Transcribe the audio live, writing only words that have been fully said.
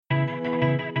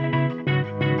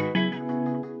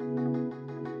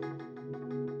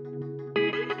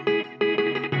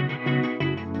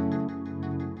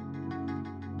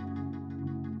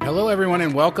Hello, everyone,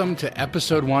 and welcome to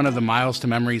episode 1 of the Miles to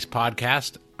Memories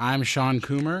podcast. I'm Sean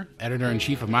Coomer,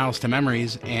 editor-in-chief of Miles to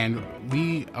Memories, and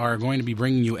we are going to be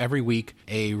bringing you every week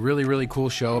a really, really cool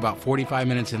show, about 45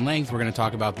 minutes in length. We're going to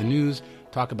talk about the news,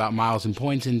 talk about miles and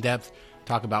points in depth,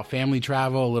 talk about family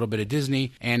travel, a little bit of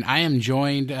Disney, and I am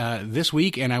joined this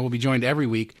week, and I will be joined every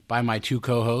week by my two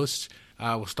co-hosts.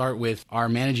 We'll start with our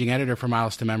managing editor for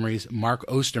Miles to Memories, Mark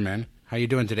Osterman. How you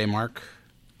doing today, Mark?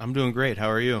 I'm doing great. How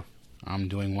are you? I'm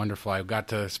doing wonderful. I got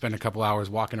to spend a couple hours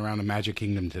walking around the Magic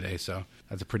Kingdom today, so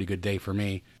that's a pretty good day for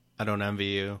me. I don't envy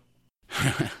you.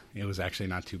 It was actually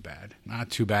not too bad. Not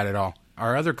too bad at all.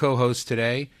 Our other co-host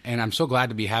today, and I'm so glad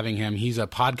to be having him, he's a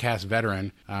podcast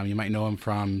veteran. You might know him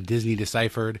from Disney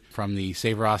Deciphered, from the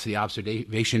Saverocity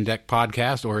Observation Deck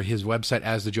podcast, or his website,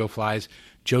 As the Joe Flies.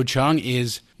 Joe Chung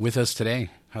is with us today.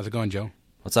 How's it going, Joe?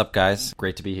 What's up, guys?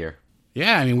 Great to be here.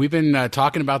 Yeah, I mean, we've been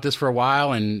talking about this for a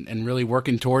while and really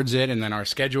working towards it, and then our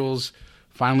schedules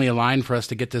finally aligned for us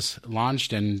to get this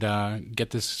launched and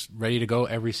get this ready to go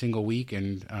every single week,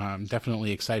 and I'm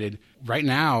definitely excited. Right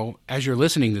now, as you're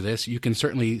listening to this, you can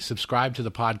certainly subscribe to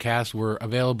the podcast. We're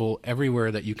available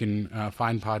everywhere that you can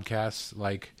find podcasts,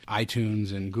 like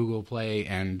iTunes and Google Play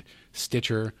and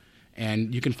Stitcher.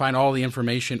 And you can find all the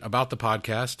information about the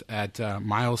podcast at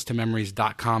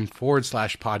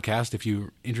milestomemories.com/podcast if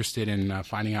you're interested in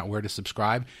finding out where to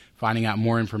subscribe, finding out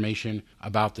more information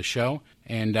about the show,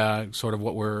 and sort of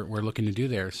what we're looking to do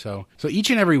there. So each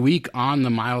and every week on the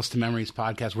Miles to Memories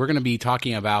podcast, we're going to be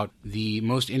talking about the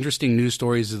most interesting news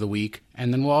stories of the week.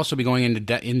 And then we'll also be going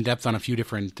into in depth on a few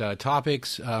different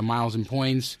topics, miles and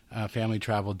points, family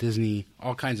travel, Disney,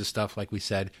 all kinds of stuff, like we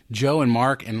said. Joe and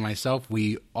Mark and myself,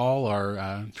 we all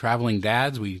are traveling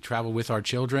dads. We travel with our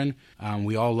children.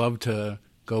 We all love to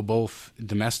go both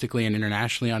domestically and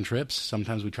internationally on trips.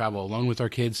 Sometimes we travel alone with our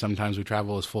kids. Sometimes we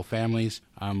travel as full families.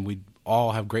 We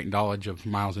all have great knowledge of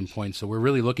miles and points. So we're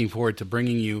really looking forward to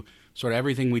bringing you sort of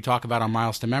everything we talk about on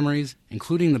Miles to Memories,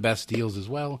 including the best deals as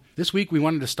well. This week, we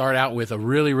wanted to start out with a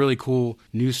really, really cool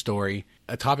news story,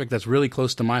 a topic that's really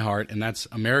close to my heart, and that's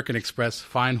American Express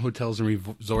fine hotels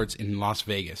and resorts in Las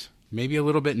Vegas. Maybe a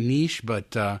little bit niche,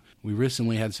 but we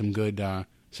recently had some good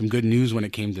news when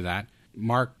it came to that.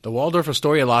 Mark, the Waldorf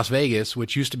Astoria Las Vegas,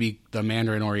 which used to be the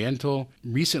Mandarin Oriental,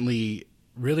 recently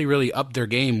really, really upped their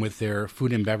game with their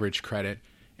food and beverage credit.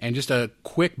 And just a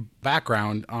quick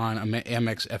background on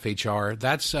Amex FHR.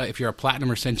 That's if you're a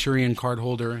Platinum or Centurion card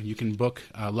holder, you can book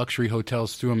luxury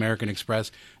hotels through American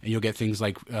Express, and you'll get things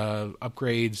like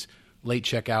upgrades, late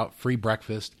checkout, free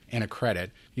breakfast, and a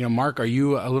credit. You know, Mark, are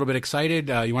you a little bit excited?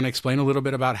 You want to explain a little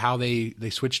bit about how they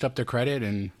switched up their credit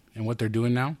and what they're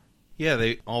doing now? Yeah,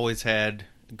 they always had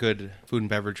good food and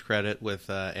beverage credit with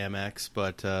Amex,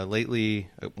 but lately,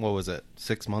 what was it,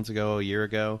 6 months ago, a year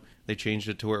ago, they changed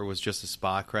it to where it was just a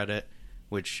spa credit,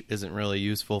 which isn't really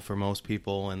useful for most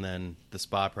people, and then the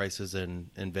spa prices in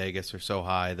Vegas are so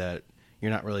high that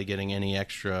you're not really getting any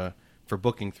extra for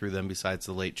booking through them besides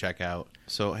the late checkout.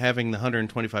 So having the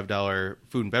 $125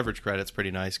 food and beverage credit is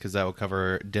pretty nice because that will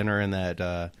cover dinner in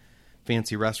that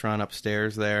fancy restaurant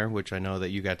upstairs there, which I know that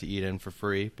you got to eat in for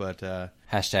free, but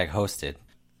Hashtag hosted.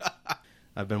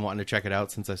 I've been wanting to check it out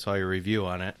since I saw your review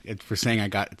on it. It's for saying I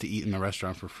got to eat in the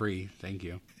restaurant for free. Thank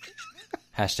you.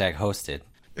 Hashtag hosted.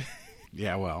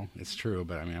 Yeah, well, it's true,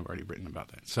 but I mean, I've already written about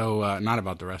that. So not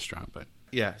about the restaurant, but...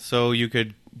 Yeah, so you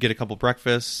could get a couple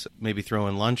breakfasts, maybe throw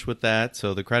in lunch with that,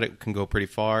 so the credit can go pretty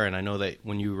far. And I know that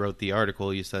when you wrote the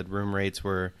article, you said room rates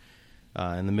were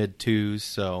in the mid-2s,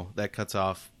 so that cuts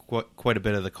off quite a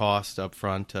bit of the cost up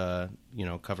front,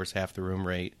 covers half the room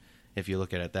rate if you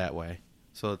look at it that way.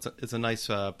 So it's a nice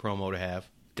promo to have.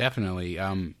 Definitely.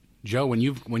 Joe, when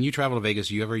you travel to Vegas,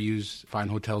 do you ever use fine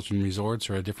hotels and resorts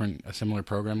or a similar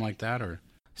program like that? Or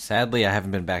Sadly, I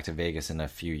haven't been back to Vegas in a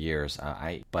few years.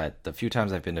 But the few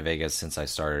times I've been to Vegas since I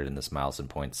started in this miles and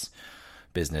points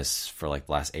business for like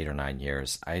the last 8 or 9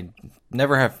 years, I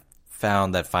never have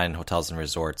found that fine hotels and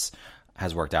resorts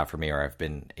has worked out for me, or I've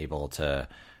been able to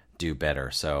do better.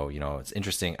 So, it's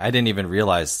interesting. I didn't even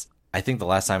realize. I think the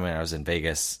last time when I was in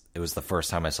Vegas, it was the first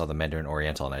time I saw the Mandarin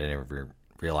Oriental, and I didn't even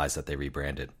realize that they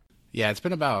rebranded. Yeah, it's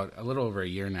been about a little over a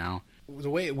year now. The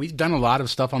way we've done a lot of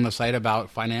stuff on the site about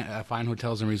fine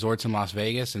hotels and resorts in Las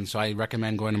Vegas, and so I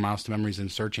recommend going to Miles to Memories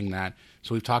and searching that.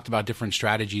 So we've talked about different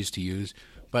strategies to use.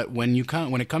 But when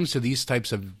it comes to these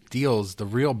types of deals, the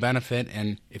real benefit,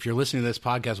 and if you're listening to this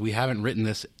podcast, we haven't written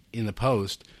this in the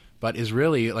post, but is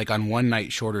really like on one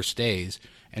night shorter stays.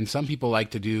 And some people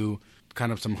like to do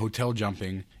kind of some hotel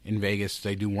jumping in Vegas.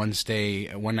 They do one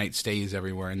night stays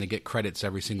everywhere, and they get credits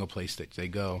every single place that they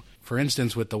go. For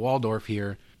instance, with the Waldorf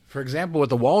here, For example, with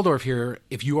the Waldorf here,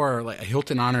 if you are like a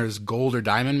Hilton Honors Gold or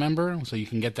Diamond member, so you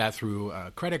can get that through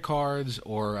credit cards,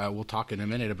 or we'll talk in a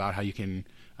minute about how you can,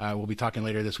 we'll be talking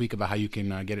later this week about how you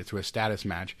can get it through a status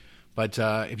match. But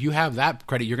if you have that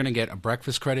credit, you're going to get a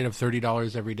breakfast credit of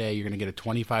 $30 every day. You're going to get a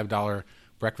 $25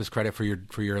 breakfast credit for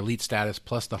your elite status,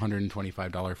 plus the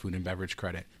 $125 food and beverage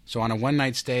credit. So on a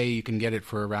one-night stay, you can get it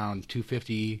for around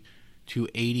 $250,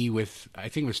 $280 with, I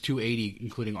think it was $280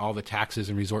 including all the taxes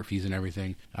and resort fees and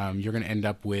everything. You're going to end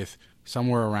up with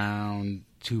somewhere around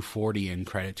 $240 in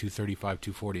credit, $235,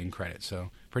 $240 in credit.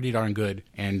 So pretty darn good,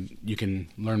 and you can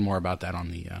learn more about that on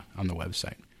the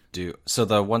website. So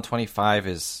the 125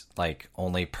 is like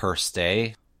only per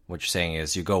stay? What you're saying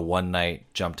is you go one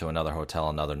night, jump to another hotel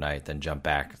another night, then jump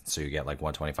back, so you get like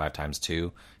 125 times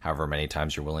 2, however many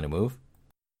times you're willing to move?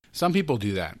 Some people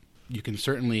do that. You can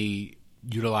certainly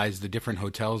utilize the different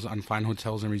hotels on Fine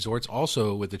Hotels and Resorts.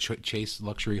 Also with the Chase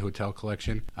Luxury Hotel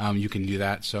Collection, you can do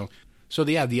that. So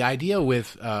the idea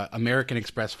with American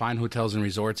Express Fine Hotels and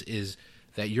Resorts is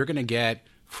that you're going to get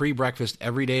free breakfast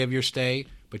every day of your stay,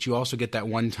 but you also get that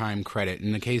one-time credit.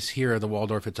 In the case here of the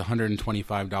Waldorf, it's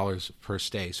 $125 per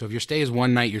stay. So if your stay is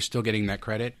one night, you're still getting that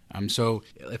credit. So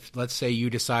if, let's say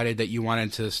you decided that you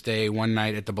wanted to stay one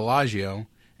night at the Bellagio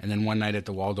and then one night at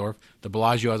the Waldorf, the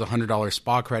Bellagio has a $100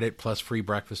 spa credit plus free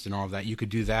breakfast and all of that. You could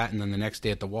do that, and then the next day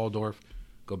at the Waldorf,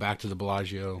 go back to the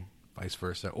Bellagio, vice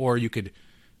versa. Or you could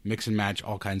mix and match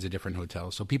all kinds of different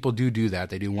hotels. So people do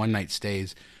that. They do one-night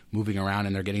stays, moving around,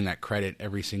 and they're getting that credit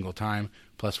every single time,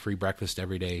 plus free breakfast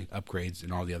every day, upgrades,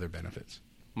 and all the other benefits.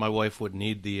 My wife would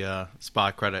need the spa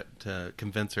credit to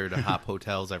convince her to hop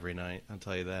hotels every night, I'll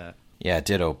tell you that. Yeah,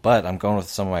 ditto. But I'm going with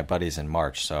some of my buddies in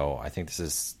March, so I think this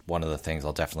is one of the things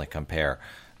I'll definitely compare.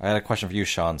 I had a question for you,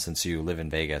 Sean, since you live in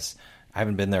Vegas. I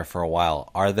haven't been there for a while.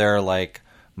 Are there like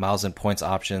miles and points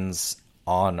options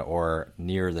on or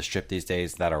near the Strip these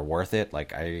days that are worth it?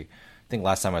 Like I think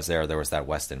last time I was there was that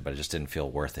Westin, but it just didn't feel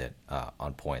worth it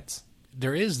on points.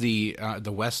 There is the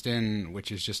Westin,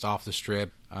 which is just off the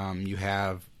Strip. You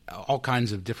have all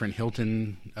kinds of different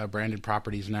Hilton branded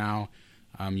properties now.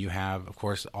 You have, of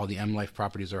course, all the M Life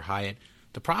properties are Hyatt.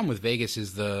 The problem with Vegas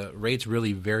is the rates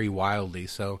really vary wildly.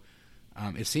 So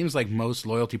it seems like most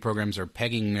loyalty programs are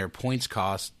pegging their points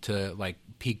cost to like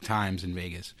peak times in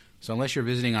Vegas. So unless you're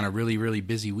visiting on a really, really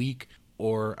busy week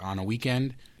or on a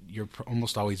weekend, you're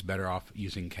almost always better off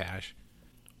using cash.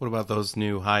 What about those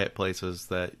new Hyatt places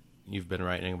that you've been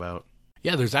writing about?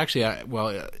 Yeah, there's actually,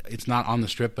 it's not on the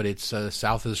Strip, but it's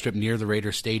south of the Strip near the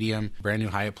Raiders Stadium. Brand new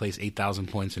Hyatt place, 8,000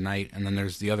 points a night. And then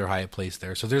there's the other Hyatt place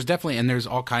there. So there's definitely, and there's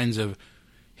all kinds of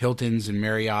Hiltons and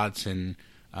Marriotts and,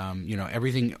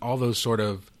 everything, all those sort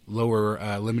of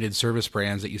lower limited service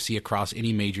brands that you see across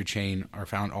any major chain are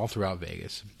found all throughout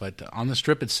Vegas. But on the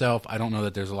Strip itself, I don't know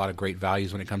that there's a lot of great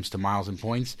values when it comes to miles and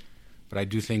points. But I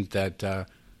do think that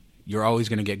you're always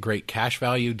going to get great cash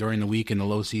value during the week in the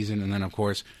low season. And then, of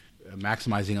course,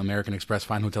 maximizing American Express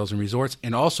Fine Hotels and Resorts,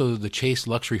 and also the Chase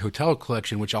Luxury Hotel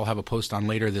Collection, which I'll have a post on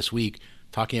later this week,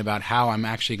 talking about how I'm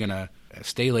actually going to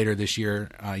stay later this year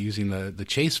using the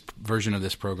Chase version of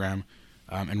this program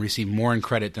and receive more in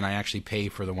credit than I actually pay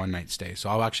for the one-night stay. So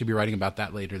I'll actually be writing about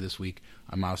that later this week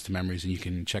on Miles to Memories, and you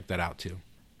can check that out too.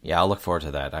 Yeah, I'll look forward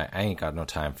to that. I ain't got no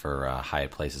time for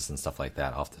Hyatt places and stuff like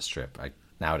that off the Strip.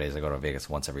 Nowadays, I go to Vegas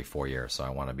once every 4 years, so I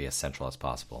want to be as central as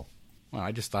possible. Well,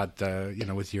 I just thought,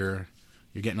 with you're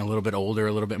getting a little bit older,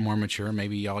 a little bit more mature,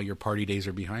 maybe all your party days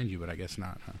are behind you, but I guess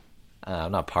not, huh?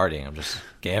 I'm not partying. I'm just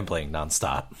gambling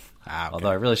nonstop. Okay. Although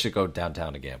I really should go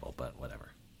downtown to gamble, but whatever.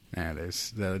 Yeah,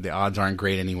 the odds aren't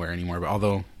great anywhere anymore. But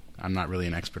although I'm not really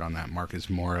an expert on that, Mark is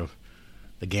more of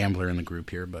the gambler in the group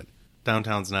here. But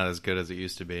downtown's not as good as it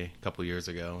used to be a couple years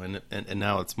ago, and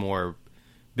now it's more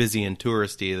busy and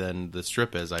touristy than the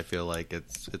Strip is. I feel like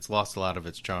it's lost a lot of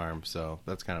its charm. So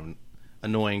that's kind of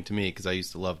annoying to me because I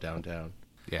used to love downtown.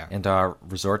 Yeah. And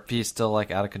resort fees still like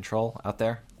out of control out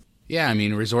there? Yeah, I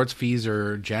mean, resorts fees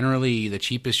are generally the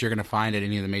cheapest you're going to find at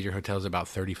any of the major hotels, about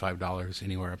 $35,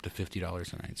 anywhere up to $50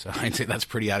 a night. So I'd say that's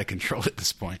pretty out of control at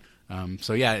this point. When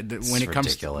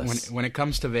it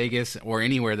comes to Vegas or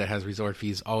anywhere that has resort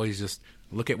fees, always just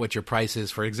look at what your price is.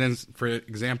 For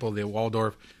example, the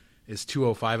Waldorf is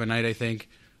 $205 a night, I think.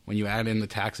 When you add in the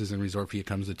taxes and resort fee, it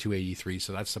comes to $283.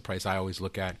 So that's the price I always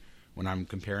look at when I'm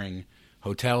comparing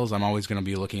hotels. I'm always going to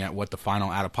be looking at what the final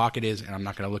out-of-pocket is, and I'm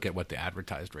not going to look at what the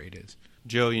advertised rate is.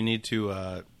 Joe, you need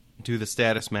to do the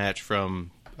status match from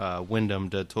Wyndham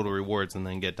to Total Rewards and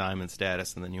then get Diamond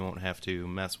status, and then you won't have to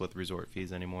mess with resort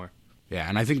fees anymore. Yeah,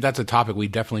 and I think that's a topic we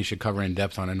definitely should cover in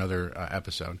depth on another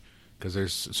episode, because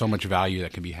there's so much value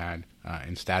that can be had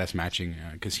in status matching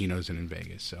casinos and in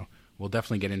Vegas. So we'll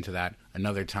definitely get into that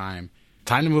another time.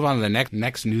 Time to move on to the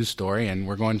next news story, and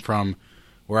we're going from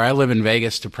where I live in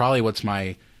Vegas to probably what's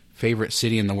my favorite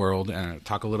city in the world, and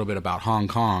talk a little bit about Hong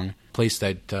Kong, a place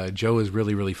that Joe is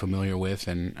really, really familiar with.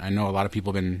 And I know a lot of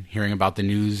people have been hearing about the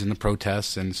news and the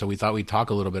protests, and so we thought we'd talk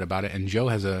a little bit about it. And Joe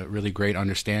has a really great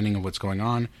understanding of what's going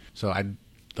on, so I'd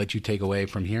let you take away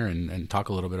from here and talk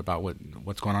a little bit about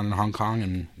what's going on in Hong Kong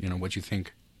and what you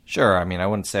think. Sure. I mean, I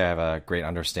wouldn't say I have a great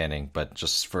understanding, but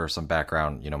just for some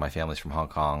background, my family's from Hong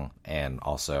Kong, and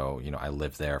also, I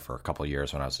lived there for a couple of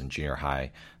years when I was in junior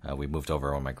high. We moved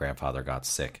over when my grandfather got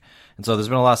sick. And so there's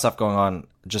been a lot of stuff going on.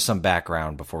 Just some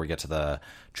background before we get to the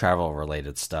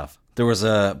travel-related stuff. There was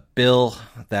a bill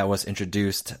that was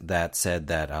introduced that said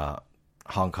that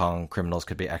Hong Kong criminals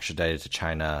could be extradited to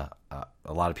China.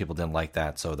 A lot of people didn't like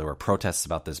that, so there were protests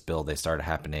about this bill. They started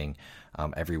happening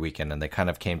every weekend, and they kind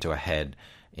of came to a head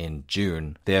in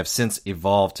June. They have since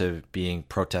evolved to being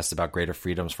protests about greater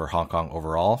freedoms for Hong Kong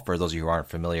overall. For those of you who aren't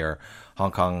familiar,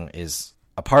 Hong Kong is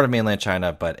a part of mainland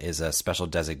China, but is a special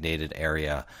designated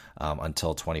area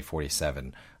until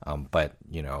 2047. But,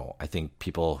 I think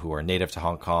people who are native to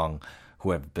Hong Kong,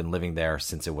 who have been living there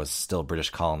since it was still a British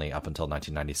colony up until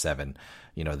 1997,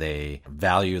 they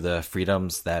value the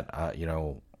freedoms that,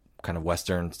 kind of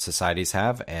Western societies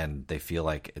have, and they feel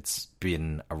like it's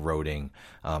been eroding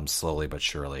slowly but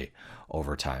surely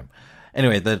over time.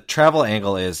 Anyway, the travel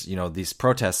angle is, these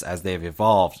protests, as they've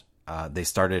evolved, they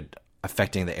started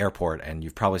affecting the airport, and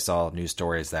you probably saw news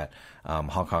stories that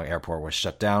Hong Kong airport was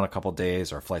shut down a couple of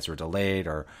days, or flights were delayed,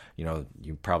 or,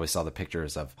 you probably saw the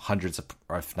pictures of hundreds of,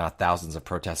 or if not thousands of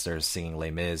protesters singing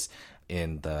Les Mis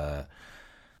in the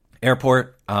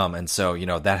airport. And so,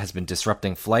 that has been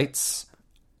disrupting flights.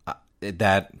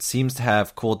 That seems to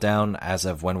have cooled down as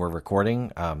of when we're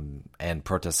recording, and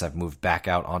protests have moved back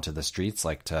out onto the streets,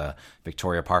 like to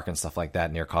Victoria Park and stuff like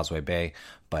that near Causeway Bay.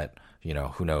 But,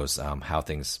 who knows how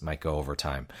things might go over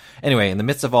time. Anyway, in the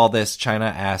midst of all this, China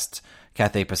asked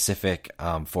Cathay Pacific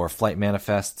for flight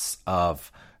manifests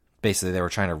of, basically they were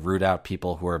trying to root out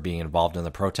people who are being involved in the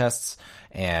protests.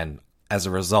 And as a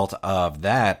result of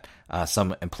that,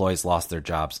 some employees lost their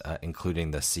jobs, including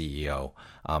the CEO.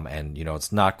 And,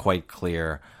 it's not quite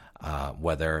clear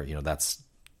whether, that's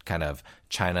kind of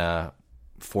China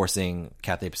forcing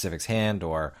Cathay Pacific's hand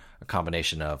or a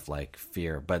combination of like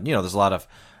fear. But, there's a lot of,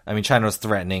 China was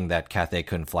threatening that Cathay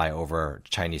couldn't fly over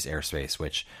Chinese airspace,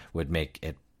 which would make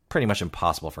it pretty much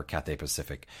impossible for Cathay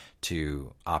Pacific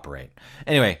to operate.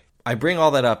 Anyway, I bring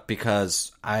all that up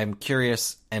because I'm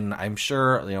curious, and I'm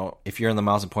sure, if you're in the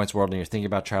Miles and Points world and you're thinking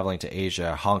about traveling to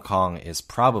Asia, Hong Kong is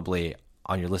probably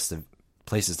on your list of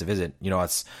places to visit.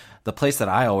 It's the place that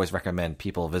I always recommend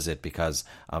people visit because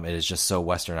it is just so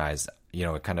westernized.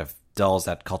 It kind of dulls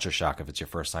that culture shock if it's your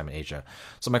first time in Asia.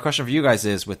 So my question for you guys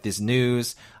is, with this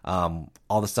news,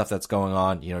 all the stuff that's going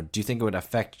on, do you think it would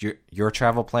affect your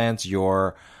travel plans,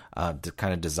 your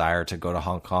kind of desire to go to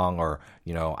Hong Kong? Or,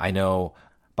 I know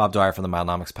Bob Dwyer from the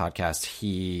Milenomics podcast,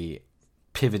 he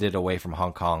pivoted away from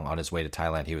Hong Kong on his way to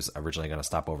Thailand. He was originally going to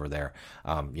stop over there.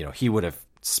 He would have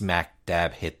smack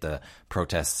dab hit the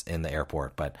protests in the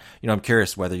airport. But, I'm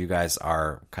curious whether you guys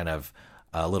are kind of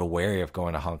a little wary of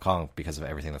going to Hong Kong because of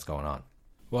everything that's going on.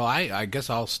 Well, I guess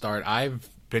I'll start. I've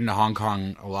been to Hong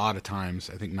Kong a lot of times,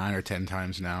 I think 9 or 10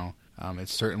 times now.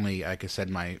 It's certainly, like I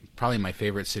said, probably my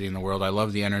favorite city in the world. I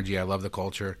love the energy. I love the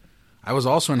culture. I was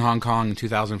also in Hong Kong in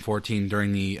 2014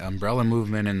 during the Umbrella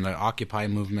movement and the Occupy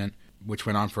movement, which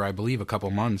went on for, I believe, a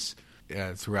couple months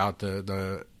throughout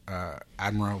the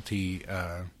Admiralty,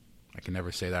 I can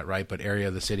never say that right, but area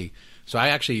of the city. So I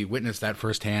actually witnessed that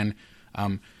firsthand.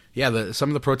 Some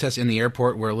of the protests in the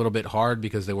airport were a little bit hard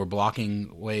because they were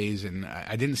blocking ways, and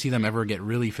I didn't see them ever get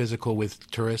really physical with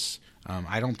tourists.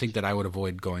 I don't think that I would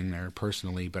avoid going there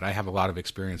personally, but I have a lot of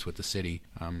experience with the city.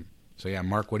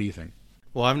 Mark, what do you think?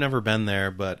 Well, I've never been there,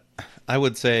 but I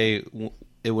would say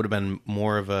it would have been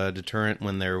more of a deterrent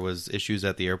when there was issues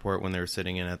at the airport, when they were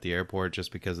sitting in at the airport,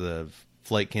 just because of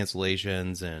flight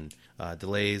cancellations and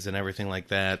delays and everything like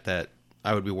that, that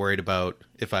I would be worried about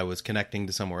if I was connecting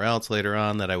to somewhere else later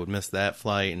on, that I would miss that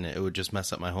flight and it would just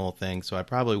mess up my whole thing. So I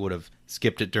probably would have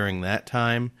skipped it during that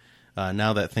time.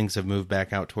 Now that things have moved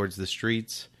back out towards the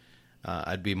streets,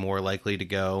 I'd be more likely to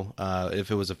go.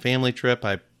 If it was a family trip,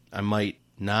 I might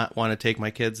not want to take my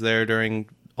kids there during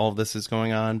all of this is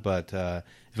going on. But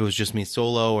if it was just me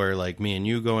solo, or like me and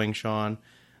you going, Sean,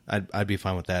 I'd be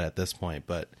fine with that at this point.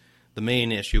 But the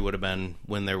main issue would have been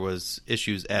when there was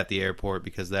issues at the airport,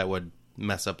 because that would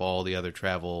mess up all the other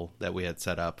travel that we had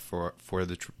set up for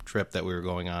the trip that we were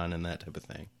going on and that type of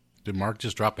thing. Did Mark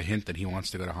just drop a hint that he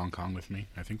wants to go to Hong Kong with me?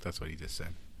 I think that's what he just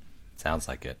said. Sounds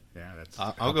like it. Yeah, that's.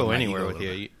 I'll go anywhere with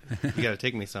you. You got to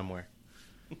take me somewhere.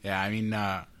 Yeah, I mean,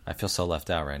 I feel so left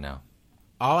out right now.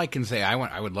 all I can say,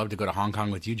 I would love to go to Hong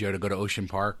Kong with you, Joe, to go to Ocean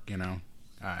Park. You know,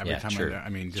 every time true. I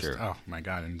mean, just True. oh my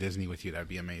God, and Disney with you, that'd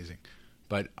be amazing.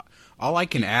 But all I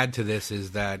can add to this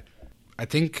is that I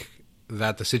think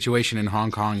that the situation in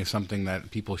Hong Kong is something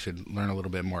that people should learn a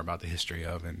little bit more about the history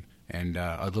of, and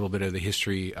a little bit of the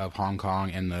history of Hong Kong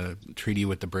and the treaty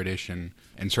with the British, and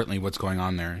certainly what's going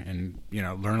on there, and you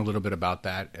know, learn a little bit about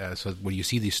that. So when you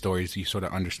see these stories, you sort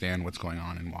of understand what's going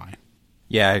on and why.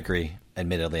 Yeah, I agree.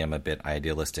 Admittedly, I'm a bit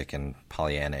idealistic and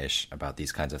Pollyanna-ish about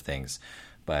these kinds of things,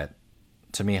 but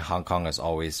to me, Hong Kong has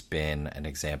always been an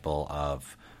example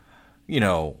of, you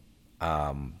know,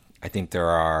 I think there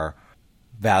are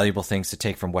valuable things to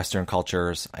take from Western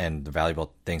cultures and the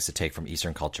valuable things to take from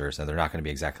Eastern cultures, and they're not going to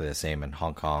be exactly the same. In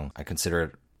Hong Kong, I consider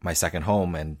it my second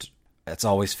home, and it's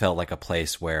always felt like a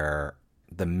place where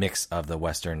the mix of the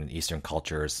Western and Eastern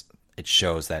cultures, it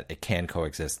shows that it can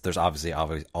coexist. There's obviously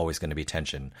always going to be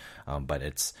tension, but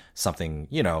it's something,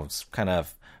 you know, it's kind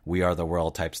of we are the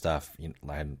world type stuff.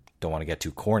 I don't want to get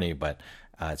too corny, but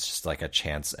it's just like a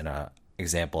chance and a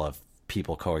example of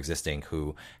people coexisting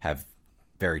who have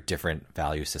very different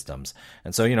value systems.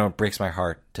 And so, you know, it breaks my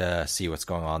heart to see what's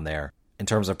going on there. In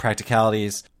terms of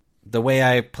practicalities, the way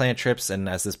I plan trips, and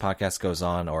as this podcast goes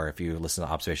on, or if you listen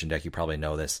to Observation Deck, you probably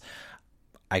know this,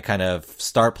 I kind of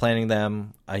start planning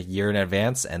them a year in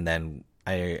advance, and then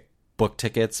I book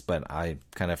tickets, but I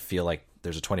kind of feel like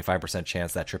there's a 25%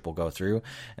 chance that trip will go through.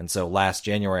 And so last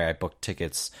January, I booked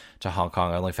tickets to Hong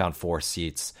Kong. I only found 4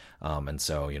 seats. And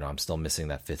so, you know, I'm still missing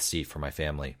that 5th seat for my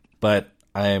family. But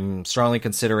I'm strongly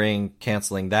considering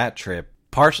canceling that trip,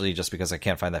 partially just because I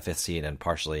can't find that 5th seat, and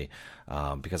partially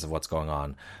because of what's going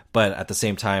on. But at the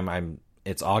same time,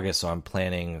 it's August, so I'm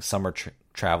planning summer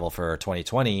travel for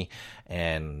 2020,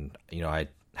 and you know, I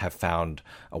have found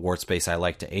a award space I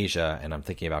like to Asia, and I'm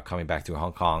thinking about coming back to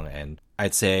Hong Kong. And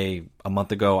I'd say a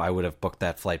month ago I would have booked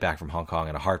that flight back from Hong Kong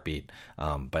in a heartbeat,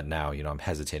 but now, you know, I'm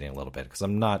hesitating a little bit because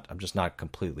I'm just not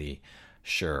completely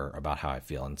sure about how I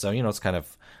feel. And so, you know, it's kind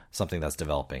of something that's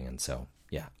developing, and so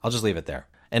yeah, I'll just leave it there.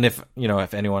 And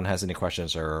if anyone has any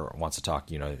questions or wants to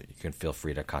talk, you know, you can feel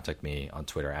free to contact me on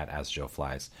Twitter at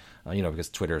AsJoeFlies, you know, because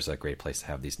Twitter is a great place to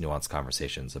have these nuanced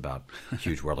conversations about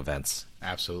huge world events.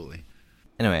 Absolutely.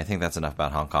 Anyway, I think that's enough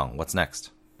about Hong Kong. What's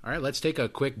next? All right, let's take a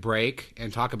quick break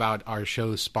and talk about our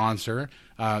show's sponsor.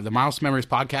 The Miles to Memories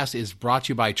podcast is brought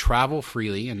to you by Travel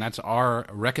Freely, and that's our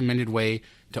recommended way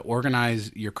to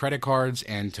organize your credit cards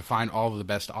and to find all of the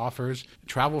best offers.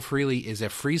 Travel Freely is a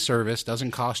free service,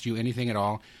 doesn't cost you anything at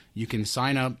all. You can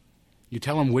sign up. You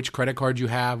tell them which credit card you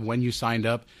have, when you signed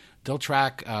up. They'll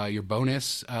track your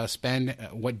bonus spend,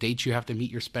 what dates you have to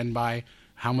meet your spend by,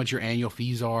 how much your annual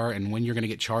fees are, and when you're going to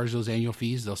get charged those annual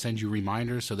fees. They'll send you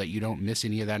reminders so that you don't miss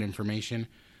any of that information.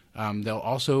 They'll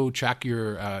also track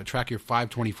your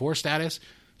 524 status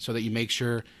so that you make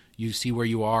sure you see where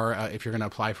you are if you're going to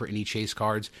apply for any Chase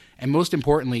cards. And most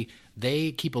importantly,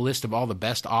 they keep a list of all the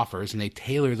best offers, and they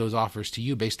tailor those offers to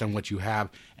you based on what you have.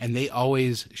 And they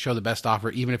always show the best offer,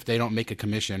 even if they don't make a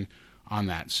commission on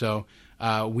that. So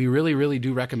we really, really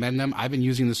do recommend them. I've been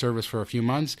using the service for a few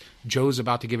months. Joe's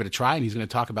about to give it a try, and he's going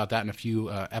to talk about that in a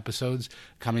few episodes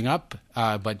coming up.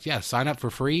 But yeah, sign up for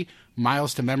free.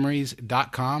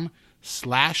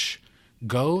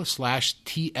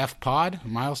 milestomemories.com/go/TFpod.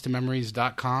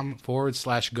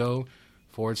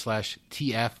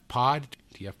 milestomemories.com/go/TFpod.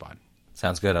 TFpod.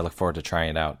 Sounds good. I look forward to trying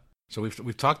it out. So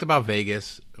we've talked about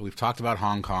Vegas, we've talked about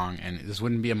Hong Kong, and this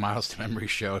wouldn't be a Miles to Memory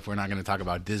show if we're not going to talk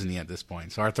about Disney at this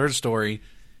point. So our third story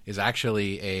is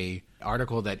actually a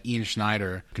article that Ian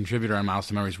Schneider, contributor on Miles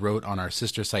to Memories, wrote on our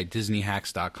sister site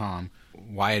DisneyHacks.com,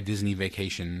 why a Disney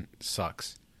vacation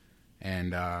sucks.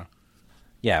 And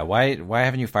yeah, why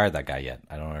haven't you fired that guy yet?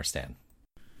 I don't understand.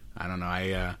 I don't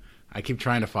know. I keep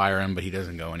trying to fire him, but he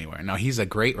doesn't go anywhere. Now, he's a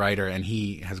great writer, and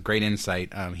he has great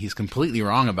insight. He's completely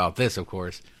wrong about this, of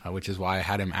course, which is why I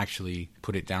had him actually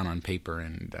put it down on paper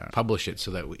and publish it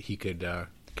so that he could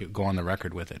go on the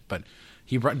record with it. But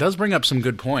he does bring up some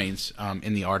good points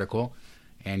in the article,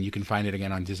 and you can find it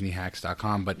again on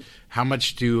DisneyHacks.com. But how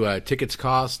much do tickets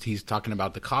cost? He's talking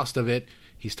about the cost of it.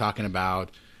 He's talking about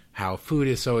how food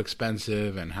is so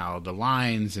expensive and how the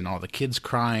lines and all the kids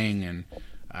crying and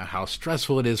how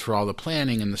stressful it is for all the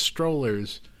planning and the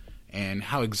strollers and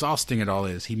how exhausting it all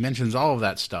is. He mentions all of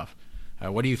that stuff.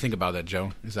 What do you think about that,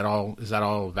 Joe? Is that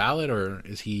all valid, or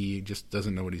is he just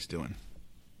doesn't know what he's doing?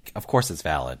 Of course it's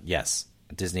valid. Yes.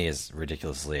 Disney is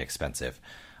ridiculously expensive.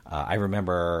 I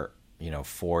remember,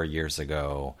 4 years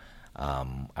ago,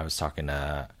 I was talking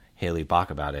to Haley Bach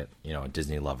about it, a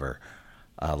Disney lover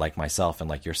like myself and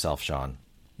like yourself, Sean.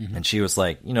 Mm-hmm. And she was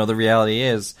like, the reality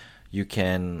is you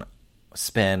can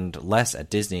spend less at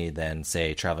Disney than,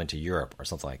 say, traveling to Europe or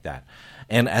something like that.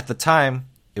 And at the time,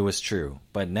 it was true.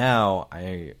 But now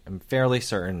I am fairly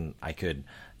certain I could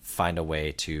find a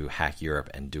way to hack Europe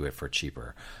and do it for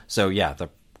cheaper. So yeah, the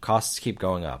costs keep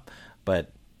going up.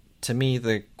 But to me,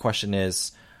 the question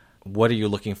is, what are you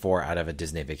looking for out of a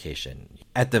Disney vacation?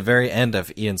 At the very end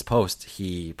of Ian's post,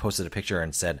 he posted a picture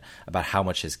and said about how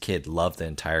much his kid loved the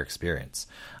entire experience.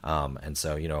 And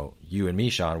so, you and me,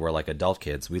 Sean, we're like adult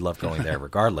kids. We love going there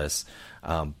regardless.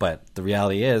 But the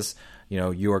reality is,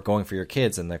 you are going for your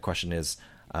kids. And the question is,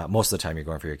 most of the time you're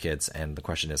going for your kids. And the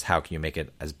question is, how can you make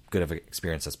it as good of an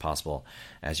experience as possible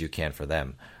as you can for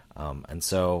them? And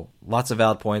so lots of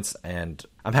valid points. And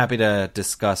I'm happy to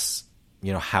discuss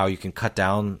how you can cut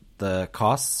down the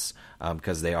costs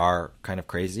because they are kind of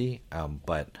crazy.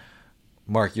 But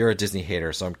Mark, you're a Disney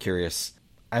hater, so I'm curious.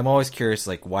 I'm always curious,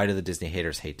 like, why do the Disney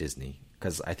haters hate Disney?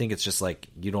 Because I think it's just like,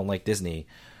 you don't like Disney.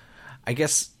 I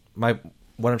guess what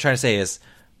I'm trying to say is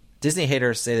Disney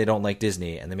haters say they don't like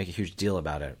Disney and they make a huge deal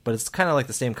about it. But it's kind of like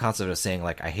the same concept of saying,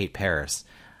 like, I hate Paris.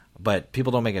 But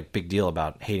people don't make a big deal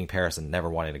about hating Paris and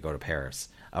never wanting to go to Paris.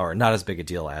 Or not as big a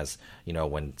deal as,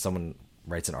 when someone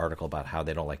writes an article about how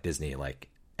they don't like Disney, like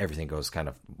everything goes kind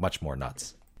of much more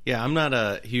nuts. Yeah, I'm not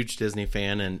a huge Disney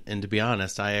fan, and to be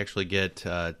honest, I actually get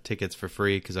tickets for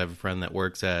free because I have a friend that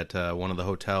works at one of the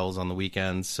hotels on the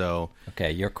weekends. So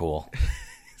okay, you're cool.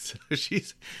 So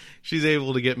she's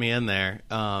able to get me in there.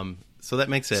 So that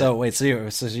makes it. So wait, so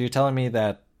you're telling me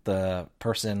that the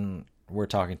person we're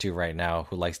talking to right now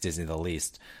who likes Disney the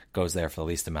least goes there for the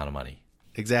least amount of money?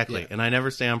 Exactly. Yeah. And I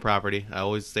never stay on property. I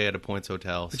always stay at a points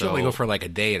hotel. But you only go for like a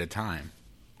day at a time.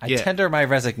 I tender my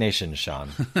resignation, Sean.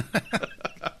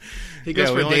 He goes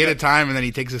for a day at a time, and then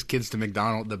he takes his kids to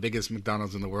McDonald's, the biggest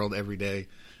McDonald's in the world, every day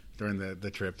during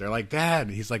the trip. They're like, Dad,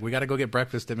 he's like, we got to go get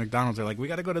breakfast at McDonald's. They're like, we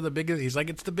got to go to the biggest. He's like,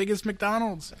 it's the biggest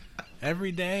McDonald's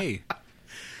every day.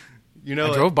 I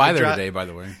drove by there today, by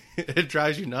the way. It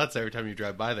drives you nuts every time you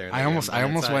drive by there. I almost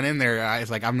went in there. I was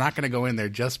like, I'm not going to go in there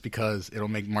just because it'll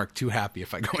make Mark too happy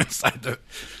if I go inside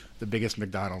the biggest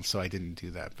McDonald's. So I didn't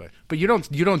do that. But you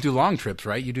don't do long trips,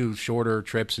 right? You do shorter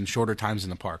trips and shorter times in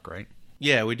the park, right?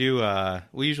 Yeah, we do.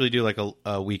 We usually do like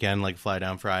a weekend, like fly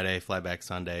down Friday, fly back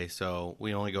Sunday. So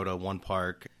we only go to one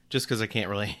park just because I can't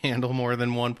really handle more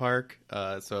than one park.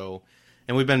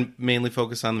 And we've been mainly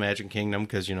focused on the Magic Kingdom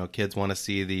because, kids want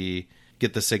to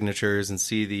get the signatures and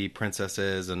see the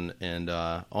princesses and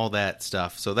all that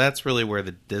stuff. So that's really where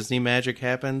the Disney magic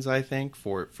happens, I think,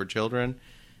 for children,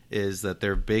 is that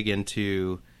they're big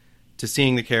into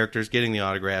seeing the characters, getting the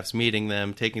autographs, meeting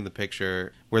them, taking the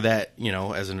picture, where that,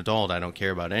 as an adult, I don't care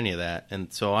about any of that.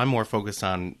 And so I'm more focused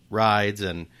on rides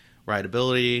and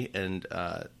rideability, and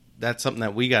that's something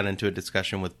that we got into a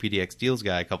discussion with PDX Deals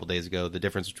Guy a couple days ago, the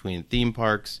difference between theme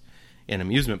parks and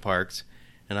amusement parks.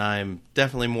 And I'm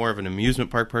definitely more of an amusement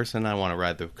park person. I want to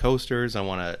ride the coasters. I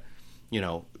want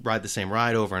to, ride the same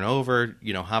ride over and over,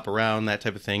 hop around, that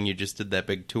type of thing. You just did that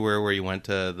big tour where you went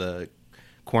to the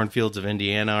cornfields of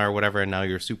Indiana or whatever, and now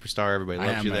you're a superstar. Everybody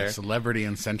loves you there. I am a celebrity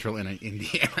in Central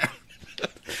Indiana.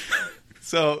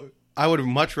 So I would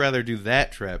much rather do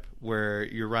that trip where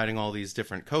you're riding all these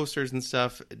different coasters and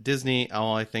stuff. Disney,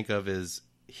 all I think of is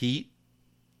heat.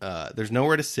 There's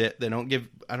nowhere to sit. I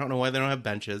don't know why they don't have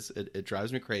benches. It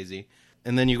drives me crazy.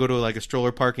 And then you go to like a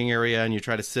stroller parking area and you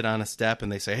try to sit on a step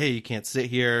and they say, hey, you can't sit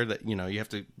here. That, you have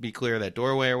to be clear of that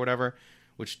doorway or whatever,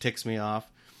 which ticks me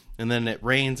off. And then it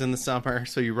rains in the summer,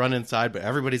 so you run inside, but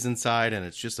everybody's inside and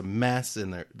it's just a mess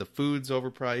and the food's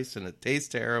overpriced and it tastes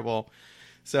terrible.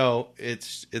 So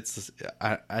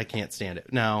I can't stand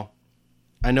it. Now,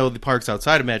 I know the parks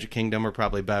outside of Magic Kingdom are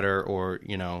probably better or,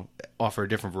 offer a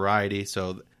different variety.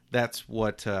 So that's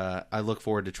what I look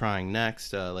forward to trying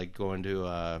next, like going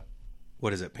to,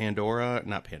 what is it, Pandora?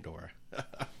 Not Pandora.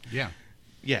 Yeah.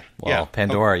 Yeah. Well,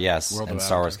 Pandora, yes, World and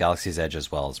Star Wars Galaxy's Edge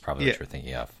as well is probably what you're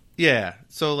thinking of. Yeah.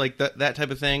 So like that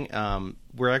type of thing,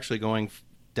 we're actually going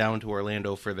down to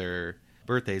Orlando for their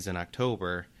birthdays in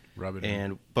October.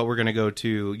 But we're going to go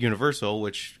to Universal,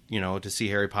 which, to see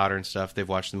Harry Potter and stuff. They've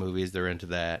watched the movies. They're into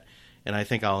that. And I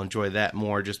think I'll enjoy that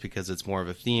more just because it's more of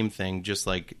a theme thing, just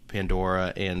like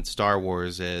Pandora and Star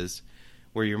Wars is,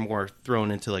 where you're more thrown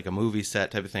into like a movie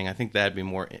set type of thing. I think that'd be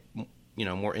more,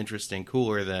 more interesting,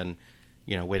 cooler than,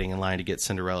 waiting in line to get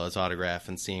Cinderella's autograph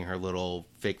and seeing her little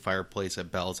fake fireplace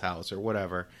at Belle's house or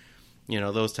whatever,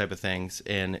 those type of things.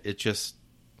 And it just,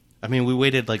 we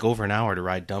waited like over an hour to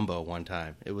ride Dumbo one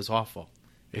time. It was awful.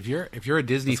 If you're a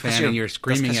Disney That's 'cause fan and you're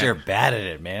screaming that's 'cause at, you're bad at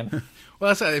it, man.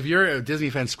 well, that's, if you're a Disney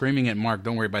fan screaming at Mark,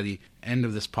 don't worry. By the end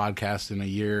of this podcast, in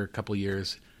a couple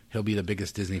years, he'll be the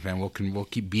biggest Disney fan. We'll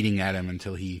keep beating at him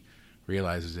until he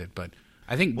realizes it. But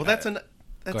I think Well, that's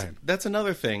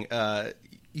another thing.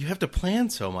 You have to plan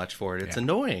so much for it. It's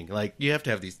annoying. Like, you have to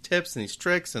have these tips and these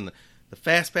tricks and the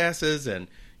fast passes, and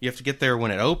you have to get there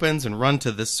when it opens and run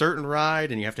to this certain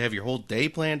ride, and you have to have your whole day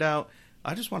planned out.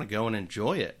 I just want to go and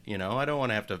enjoy it. You know, I don't want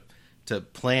to have to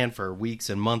plan for weeks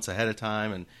and months ahead of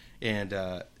time. And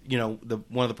you know,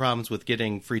 one of the problems with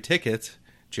getting free tickets,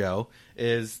 Joe,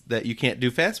 is that you can't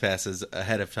do fast passes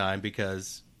ahead of time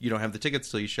because you don't have the tickets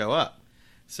till you show up.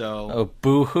 So, Oh,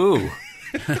 boo-hoo.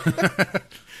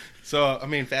 So, I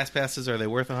mean, fast passes, are they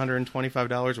worth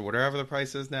 $125 or whatever the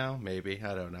price is now? Maybe.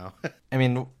 I don't know. I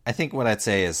mean, I think what I'd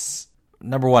say is,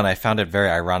 number one, I found it very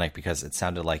ironic because it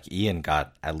sounded like Ian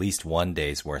got at least one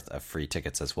day's worth of free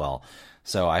tickets as well.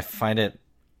 So I find it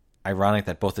ironic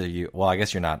that both of you, well, I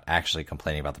guess you're not actually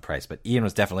complaining about the price, but Ian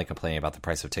was definitely complaining about the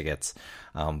price of tickets.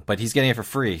 But he's getting it for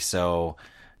free. So,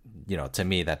 you know, to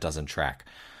me, that doesn't track.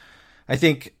 I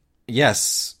think,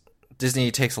 yes,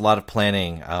 Disney takes a lot of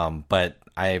planning, but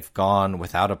I've gone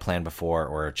without a plan before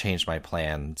or changed my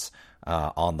plans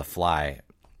on the fly,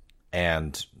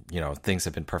 and you know, things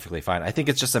have been perfectly fine. I think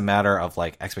it's just a matter of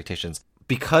like expectations.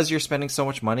 Because you're spending so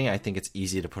much money, I think it's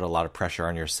easy to put a lot of pressure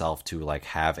on yourself to like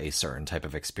have a certain type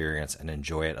of experience and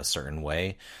enjoy it a certain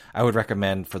way. I would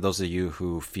recommend, for those of you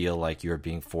who feel like you're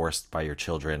being forced by your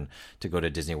children to go to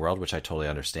Disney World, which I totally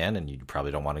understand, and you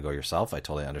probably don't want to go yourself. I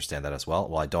totally understand that as well.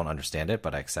 Well, I don't understand it,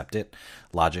 but I accept it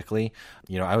logically.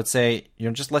 You know, I would say, you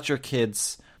know, just let your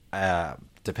kids,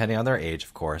 depending on their age,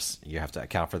 of course, you have to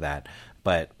account for that.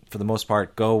 But for the most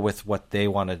part, go with what they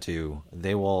want to do.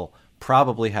 They will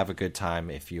probably have a good time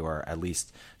if you are at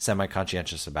least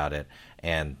semi-conscientious about it.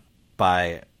 And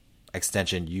by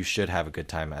extension, you should have a good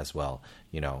time as well,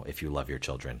 you know, if you love your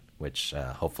children, which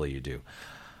hopefully you do.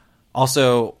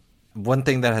 Also, one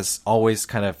thing that has always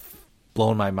kind of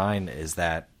blown my mind is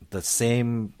that the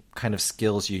same kind of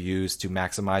skills you use to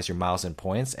maximize your miles and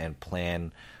points and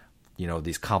plan, you know,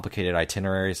 these complicated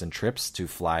itineraries and trips to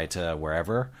fly to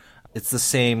wherever, it's the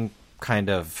same kind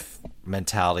of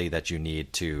mentality that you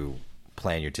need to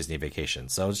plan your Disney vacation.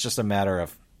 So it's just a matter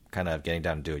of kind of getting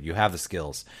down and do it. You have the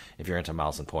skills if you're into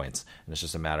miles and points, and it's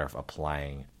just a matter of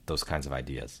applying those kinds of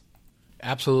ideas.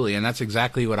 Absolutely, and that's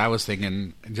exactly what I was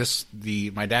thinking.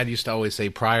 My dad used to always say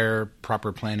proper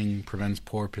planning prevents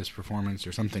poor piss performance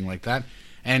or something like that.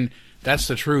 And that's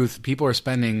the truth. People are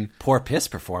spending poor piss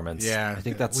performance. Yeah, I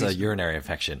think that's a urinary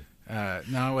infection.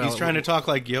 No, well, he's trying to talk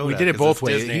like Yoda. We did it both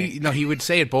ways. He would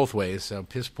say it both ways. So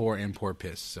piss poor and poor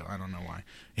piss. So I don't know why.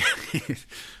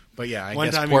 But yeah, I one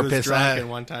guess time poor he was piss. Drunk and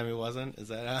one time he wasn't. Is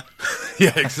that how?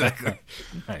 Yeah, exactly.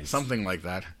 Nice. Something like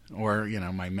that, or you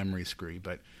know, my memory screw.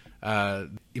 But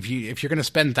if you're going to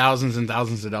spend thousands and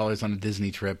thousands of dollars on a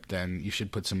Disney trip, then you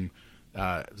should put some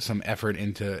effort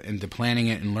into planning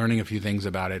it and learning a few things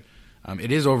about it.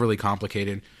 It is overly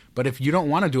complicated, but if you don't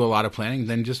want to do a lot of planning,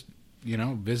 then just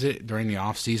visit during the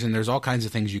off season. There's all kinds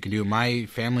of things you can do. My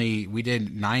family, we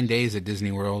did 9 days at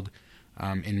Disney World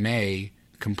in May,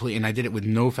 complete, and I did it with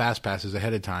no fast passes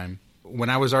ahead of time. When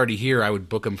I was already here, I would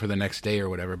book them for the next day or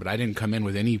whatever, but I didn't come in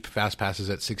with any fast passes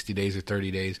at 60 days or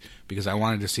 30 days because I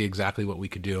wanted to see exactly what we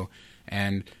could do.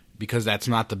 And because that's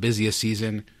not the busiest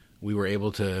season, we were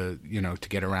able to, to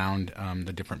get around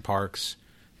the different parks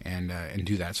and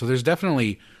do that. So there's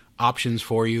definitely options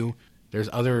for you. There's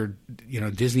other,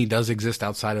 Disney does exist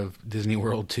outside of Disney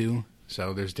World too.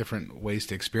 So there's different ways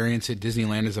to experience it.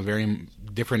 Disneyland is a very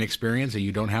different experience, and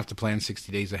you don't have to plan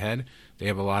 60 days ahead. They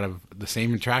have a lot of the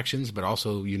same attractions, but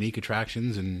also unique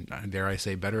attractions, and dare I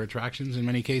say better attractions in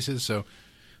many cases. So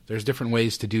there's different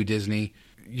ways to do Disney.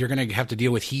 You're going to have to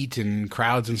deal with heat and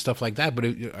crowds and stuff like that, but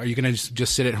are you going to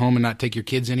just sit at home and not take your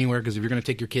kids anywhere? Because if you're going to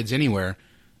take your kids anywhere,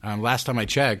 last time I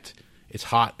checked, it's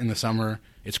hot in the summer,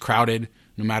 it's crowded.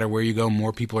 No matter where you go,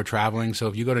 more people are traveling. So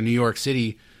if you go to New York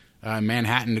City,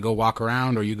 Manhattan to go walk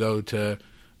around, or you go to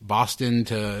Boston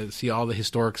to see all the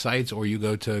historic sites, or you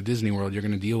go to Disney World, you're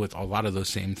going to deal with a lot of those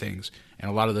same things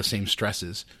and a lot of the same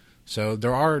stresses. So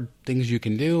there are things you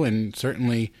can do, and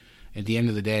certainly at the end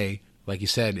of the day, like you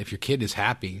said, if your kid is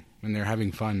happy and they're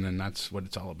having fun, then that's what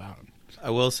it's all about. I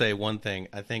will say one thing.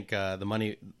 I think the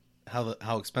money,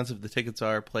 how expensive the tickets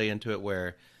are, play into it,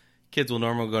 where kids will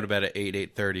normally go to bed at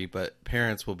 8:30, but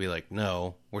parents will be like,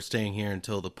 no, we're staying here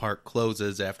until the park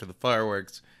closes after the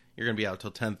fireworks. You're going to be out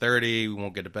till 10:30. We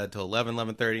won't get to bed till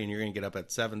 11:30, and you're going to get up at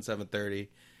 7:30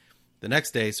 the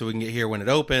next day so we can get here when it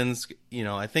opens.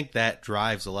 I think that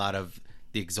drives a lot of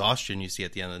the exhaustion you see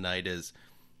at the end of the night is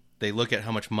they look at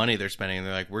how much money they're spending and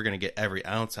they're like, we're going to get every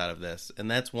ounce out of this. And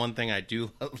that's one thing I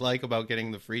do like about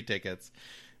getting the free tickets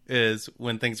is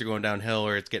when things are going downhill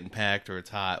or it's getting packed or it's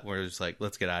hot, we're just like,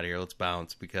 let's get out of here. Let's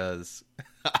bounce because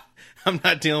I'm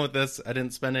not dealing with this. I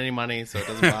didn't spend any money, so it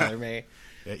doesn't bother me.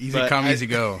 Yeah, easy come, easy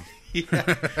go.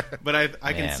 Yeah, but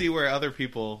I can see where other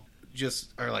people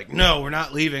just are like, no, we're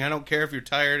not leaving. I don't care if you're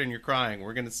tired and you're crying.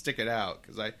 We're going to stick it out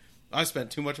because I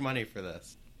spent too much money for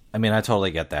this. I mean, I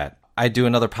totally get that. I do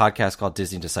another podcast called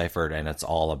Disney Deciphered, and it's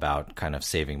all about kind of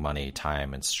saving money,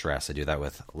 time, and stress. I do that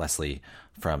with Leslie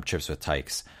from Trips with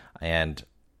Tykes. And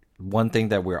one thing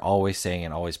that we're always saying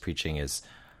and always preaching is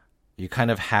you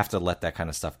kind of have to let that kind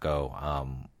of stuff go.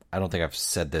 I don't think I've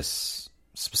said this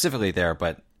specifically there,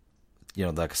 but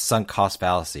the sunk cost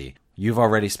fallacy. You've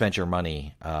already spent your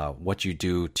money. What you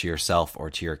do to yourself or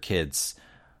to your kids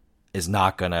is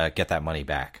not going to get that money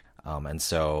back. And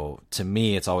so to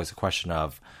me, it's always a question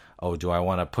of, oh, do I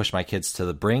want to push my kids to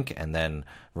the brink and then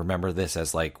remember this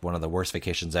as like one of the worst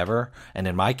vacations ever? And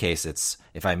in my case, it's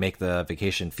if I make the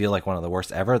vacation feel like one of the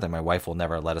worst ever, then my wife will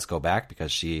never let us go back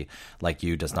because she, like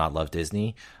you, does not love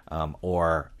Disney.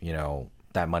 Or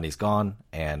that money's gone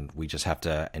and we just have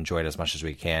to enjoy it as much as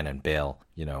we can and bail,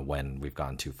 when we've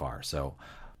gone too far. So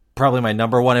probably my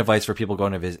number one advice for people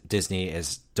going to Disney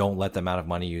is don't let the amount of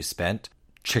money you spent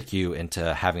trick you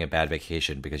into having a bad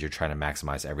vacation because you're trying to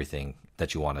maximize everything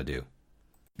that you want to do.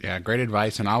 Yeah, great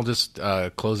advice. And I'll just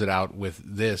close it out with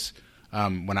this.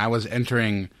 When I was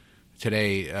entering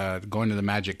today, going to the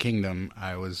Magic Kingdom,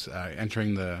 I was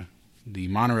entering the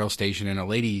monorail station, and a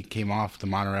lady came off the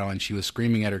monorail, and she was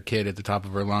screaming at her kid at the top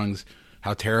of her lungs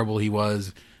how terrible he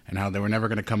was and how they were never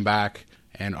going to come back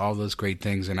and all those great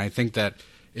things. And I think that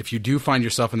if you do find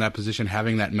yourself in that position,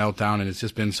 having that meltdown, and it's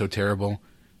just been so terrible,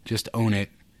 just own it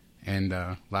and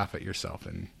laugh at yourself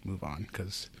and move on.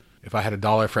 Because if I had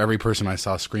 $1 for every person I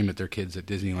saw scream at their kids at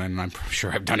Disneyland, and I'm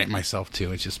sure I've done it myself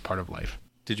too, it's just part of life.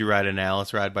 Did you ride an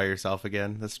Alice ride by yourself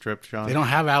again this trip, Sean? They don't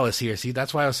have Alice here. See,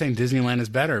 that's why I was saying Disneyland is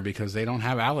better, because they don't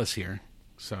have Alice here.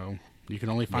 So you can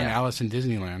only find Alice in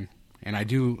Disneyland. And I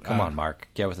do... Come on, Mark.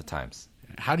 Get with the times.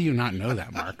 How do you not know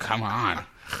that, Mark? Come on.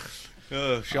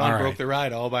 Sean broke the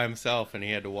ride all by himself, and he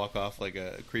had to walk off like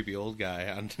a creepy old guy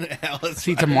on Alice.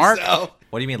 See, to Mark...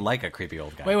 What do you mean, like a creepy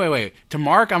old guy? Wait. To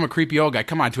Mark, I'm a creepy old guy.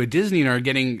 Come on, to a Disney nerd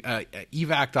getting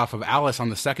evac'd off of Alice on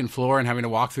the second floor and having to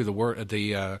walk through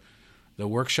the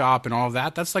workshop and all of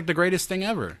that, that's like the greatest thing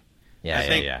ever.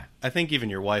 Yeah. I think even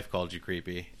your wife called you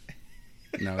creepy.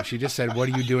 No, she just said, what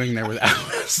are you doing there with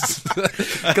Alice?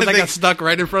 Because I got stuck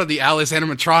right in front of the Alice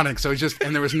animatronic, so it's just,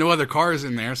 and there was no other cars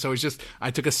in there, so it's just,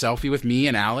 I took a selfie with me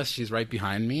and Alice, she's right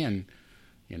behind me, and,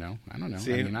 I don't know.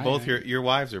 See, both your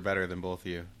wives are better than both of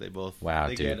you. They both,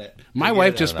 they dude. get it. My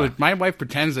wife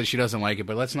pretends that she doesn't like it,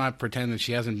 but let's not pretend that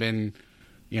she hasn't been,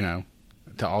 to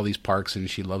all these parks, and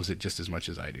she loves it just as much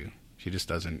as I do. She just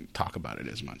doesn't talk about it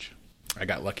as much. I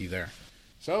got lucky there.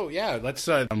 So, yeah, let's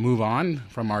move on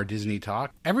from our Disney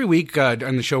talk. Every week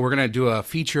on the show, we're going to do a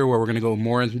feature where we're going to go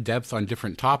more in depth on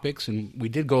different topics. And we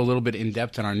did go a little bit in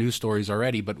depth on our news stories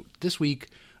already. But this week,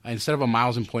 instead of a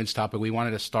miles and points topic, we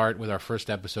wanted to start with our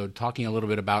first episode talking a little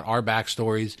bit about our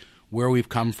backstories, where we've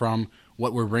come from,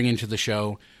 what we're bringing to the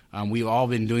show. We've all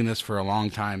been doing this for a long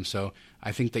time. So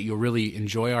I think that you'll really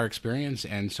enjoy our experience.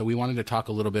 And so we wanted to talk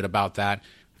a little bit about that.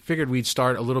 Figured we'd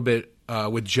start a little bit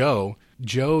with Joe.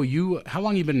 Joe, how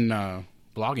long you been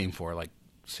blogging for? Like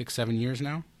 6-7 years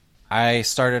now? I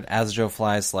started As Joe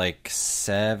Flies like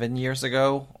 7 years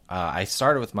ago. I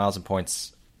started with Miles and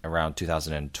Points around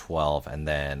 2012, and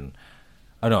then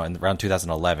around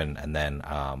 2011, and then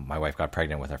my wife got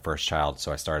pregnant with her first child,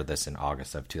 so I started this in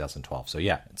August of 2012. So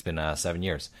yeah, it's been 7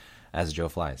 years As Joe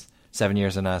Flies. 7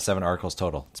 years and 7 articles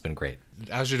total. It's been great.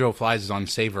 As Joe Flies is on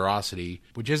Saverocity,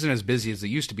 which isn't as busy as it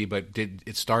used to be, but did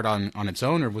it start on its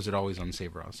own, or was it always on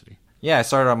Saverocity? Yeah, I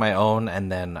started on my own,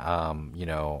 and then,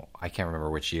 I can't remember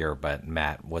which year, but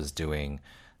Matt was doing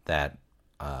that,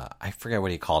 I forget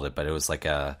what he called it, but it was like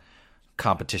a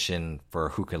competition for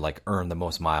who could like earn the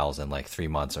most miles in like 3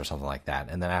 months or something like that.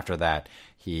 And then after that,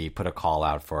 he put a call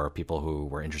out for people who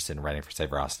were interested in writing for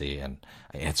Saverocity, and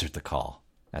I answered the call,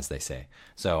 as they say.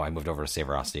 So I moved over to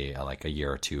Saverocity like a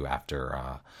year or two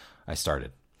after I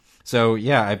started. So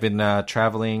yeah, I've been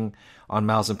traveling on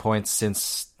Miles and Points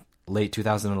since late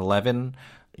 2011.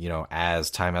 As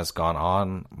time has gone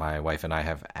on, my wife and I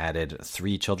have added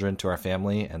 3 children to our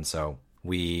family, and so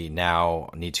we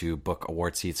now need to book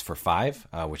award seats for 5,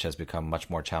 which has become much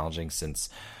more challenging since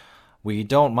We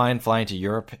don't mind flying to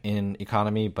Europe in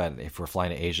economy, but if we're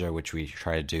flying to Asia, which we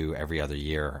try to do every other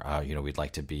year, we'd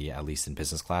like to be at least in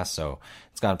business class. So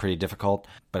it's gotten pretty difficult.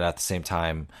 But at the same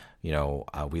time,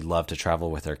 we love to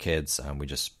travel with our kids. We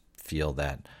just feel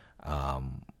that,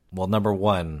 number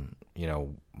one,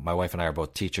 my wife and I are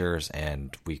both teachers,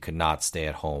 and we could not stay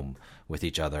at home with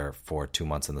each other for 2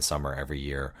 months in the summer every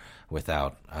year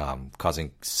without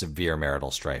causing severe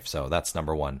marital strife. So that's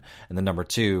number one. And then number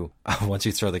two, once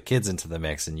you throw the kids into the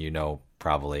mix, and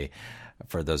probably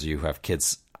for those of you who have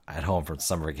kids at home for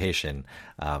summer vacation,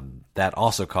 that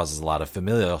also causes a lot of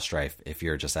familial strife if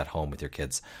you're just at home with your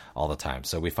kids all the time.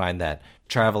 So we find that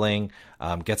traveling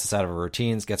gets us out of our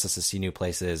routines, gets us to see new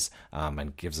places,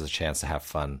 and gives us a chance to have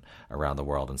fun around the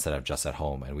world instead of just at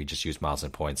home. And we just use miles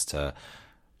and points to,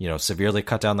 severely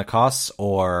cut down the costs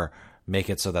or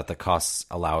make it so that the costs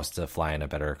allow us to fly in a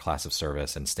better class of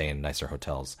service and stay in nicer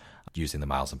hotels using the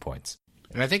miles and points.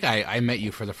 And I think I met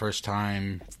you for the first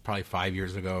time probably 5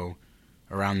 years ago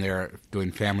around there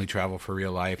doing family travel for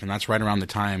real life. And that's right around the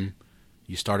time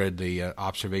you started the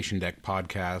Observation Deck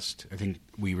podcast. I think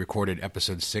we recorded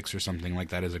episode 6 or something like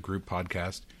that as a group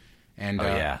podcast. And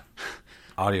yeah.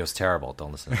 Audio's terrible.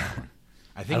 Don't listen to that one.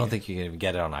 I don't think you can even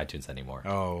get it on iTunes anymore.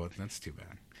 Oh, that's too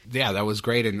bad. Yeah, that was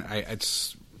great. And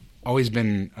it's always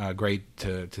been great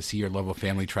to see your level of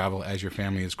family travel as your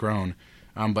family has grown.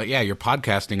 But yeah, your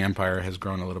podcasting empire has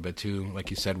grown a little bit too, like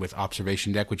you said, with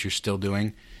Observation Deck, which you're still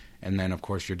doing. And then, of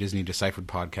course, your Disney Deciphered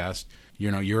podcast.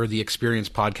 You're the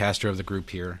experienced podcaster of the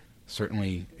group here.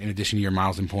 Certainly, in addition to your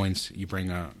miles and points, you bring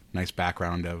a nice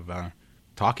background of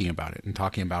talking about it and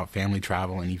talking about family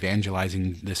travel and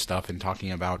evangelizing this stuff and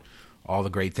talking about all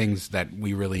the great things that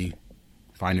we really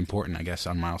find important, I guess,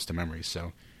 on Miles to Memories.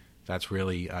 So that's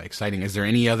really exciting. Is there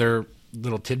any other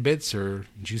little tidbits or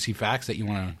juicy facts that you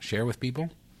want to share with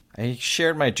people? I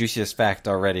shared my juiciest fact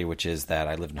already, which is that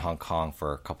I lived in Hong Kong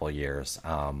for a couple of years.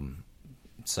 And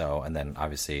then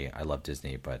obviously I love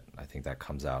Disney, but I think that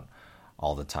comes out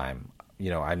all the time.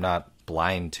 I'm not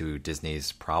blind to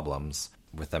Disney's problems.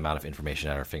 With the amount of information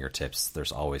at our fingertips,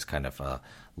 there's always kind of a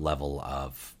level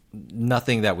of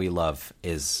nothing that we love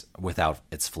is without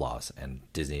its flaws, and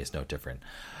Disney is no different.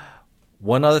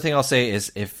 One other thing I'll say is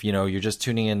if, you're just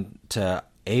tuning in to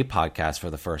a podcast for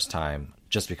the first time,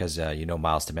 just because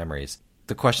Miles to Memories,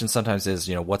 the question sometimes is,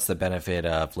 what's the benefit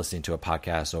of listening to a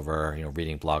podcast over,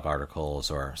 reading blog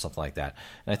articles or something like that?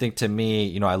 And I think to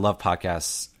me, I love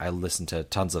podcasts. I listen to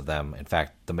tons of them. In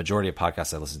fact, the majority of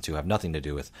podcasts I listen to have nothing to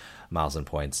do with miles and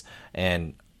points.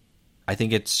 And I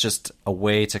think it's just a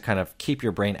way to kind of keep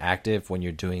your brain active when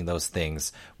you're doing those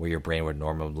things where your brain would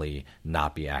normally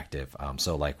not be active.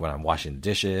 So like when I'm washing the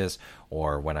dishes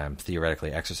or when I'm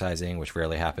theoretically exercising, which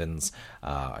rarely happens,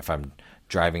 if I'm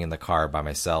driving in the car by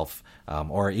myself,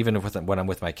 or even when I'm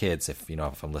with my kids, if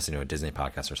I'm listening to a Disney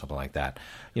podcast or something like that,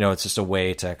 it's just a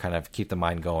way to kind of keep the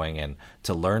mind going and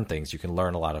to learn things. You can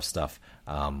learn a lot of stuff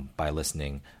by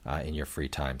listening in your free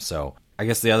time. So I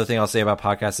guess the other thing I'll say about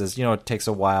podcasts is, it takes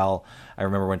a while. I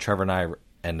remember when Trevor and I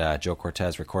and Joe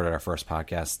Cortez recorded our first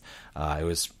podcast, it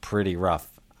was pretty rough.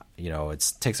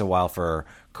 It takes a while for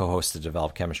co-hosts to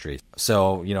develop chemistry.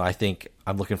 So, I think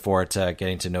I'm looking forward to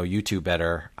getting to know you two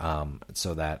better,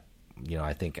 so that,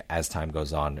 I think as time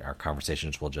goes on, our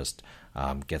conversations will just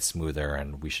get smoother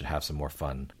and we should have some more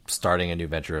fun. Starting a new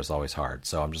venture is always hard.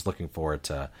 So I'm just looking forward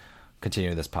to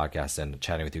continuing this podcast and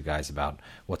chatting with you guys about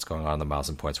what's going on in the Miles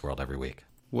and Points world every week.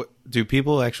 What do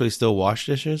people actually still wash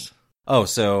dishes? Oh,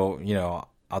 so,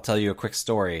 I'll tell you a quick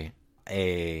story.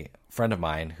 A friend of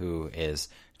mine who is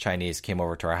Chinese came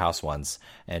over to our house once,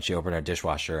 and she opened our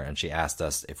dishwasher and she asked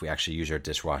us if we actually use our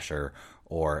dishwasher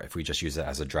or if we just use it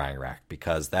as a drying rack,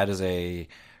 because that is a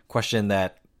question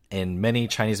that in many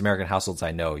Chinese American households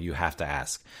I know you have to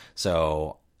ask.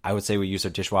 So I would say we use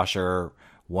our dishwasher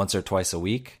once or twice a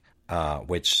week,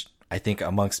 which I think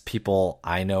amongst people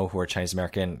I know who are Chinese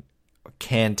American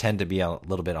can tend to be a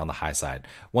little bit on the high side.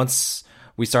 Once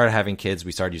we started having kids,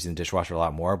 we started using the dishwasher a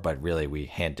lot more, but really we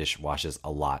hand dishwashes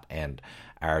a lot. And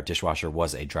our dishwasher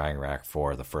was a drying rack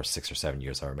for the first 6 or 7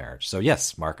 years of our marriage. So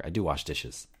yes, Mark, I do wash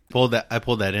dishes. I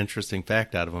pulled that interesting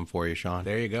fact out of him for you, Sean.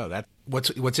 There you go.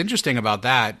 What's interesting about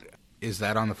that is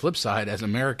that on the flip side, as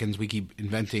Americans, we keep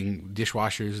inventing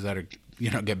dishwashers that are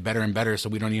get better and better, so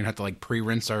we don't even have to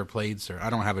pre-rinse our plates. Or I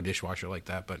don't have a dishwasher like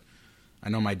that, but I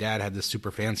know my dad had this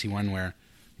super fancy one where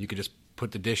you could just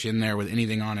put the dish in there with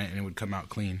anything on it and it would come out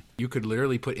clean. You could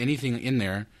literally put anything in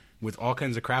there with all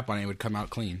kinds of crap on it, it would come out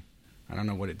clean. I don't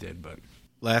know what it did, but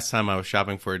last time I was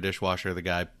shopping for a dishwasher, the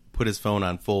guy put his phone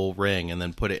on full ring and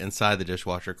then put it inside the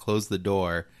dishwasher, closed the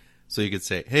door, so you could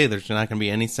say, hey, there's not going to be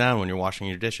any sound when you're washing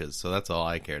your dishes. So that's all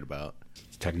I cared about.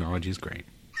 Technology is great.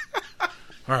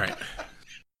 All right.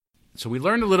 So we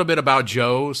learned a little bit about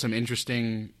Joe, some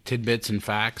interesting tidbits and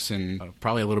facts, and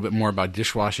probably a little bit more about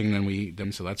dishwashing than we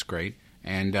did, so that's great.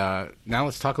 And now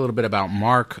let's talk a little bit about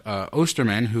Mark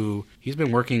Osterman, who he's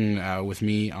been working with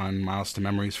me on Miles to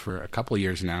Memories for a couple of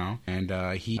years now, and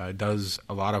he does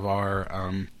a lot of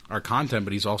our content,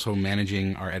 but he's also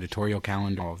managing our editorial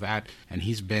calendar, all of that. And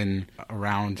he's been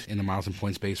around in the Miles and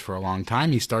Points space for a long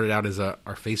time. He started out as our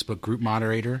Facebook group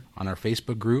moderator on our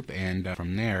Facebook group, and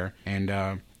from there.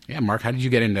 And yeah, Mark, how did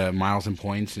you get into Miles and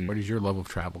Points, and what is your love of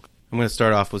travel? I'm going to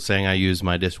start off with saying I use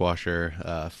my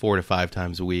dishwasher 4 to 5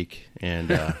 times a week,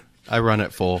 and I run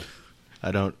it full.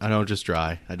 I don't just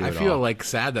dry. I do it all. I feel like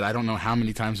sad that I don't know how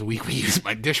many times a week we use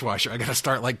my dishwasher. I got to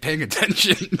start like paying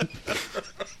attention.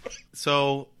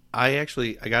 So I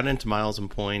got into Miles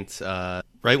and Points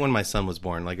right when my son was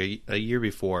born. Like a year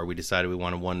before, we decided we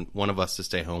wanted one of us to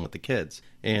stay home with the kids.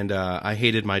 And I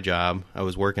hated my job. I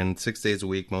was working 6 days a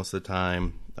week most of the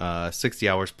time, 60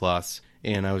 hours plus.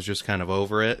 And I was just kind of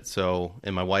over it. So,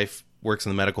 and my wife works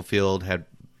in the medical field, had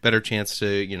better chance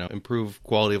to, improve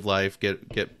quality of life,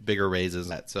 get bigger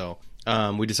raises. So,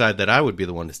 we decided that I would be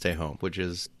the one to stay home, which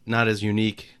is not as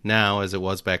unique now as it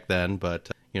was back then. But,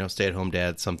 stay-at-home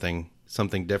dad's something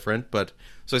different. But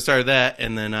so I started that,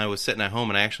 and then I was sitting at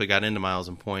home, and I actually got into Miles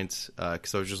and Points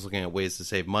because I was just looking at ways to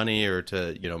save money or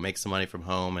to, make some money from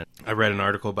home. And I read an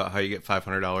article about how you get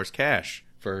 $500 cash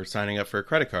for signing up for a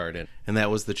credit card, and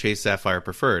that was the Chase Sapphire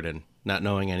Preferred. And not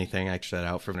knowing anything, I cashed that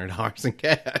out for $100 in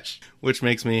cash, which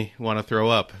makes me want to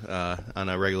throw up on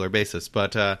a regular basis.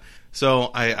 But so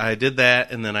I did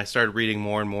that, and then I started reading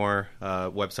more and more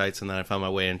websites, and then I found my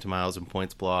way into Miles and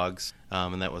Points blogs,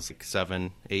 and that was like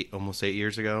almost 8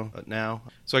 years ago now.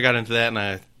 So I got into that, and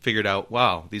I figured out,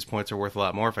 wow, these points are worth a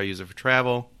lot more if I use it for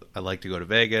travel. I like to go to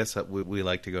Vegas. We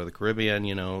like to go to the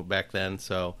Caribbean, back then.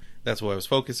 So that's what I was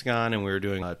focusing on, and we were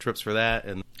doing trips for that,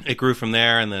 and it grew from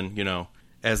there. And then,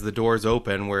 as the doors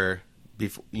open, where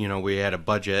before, we had a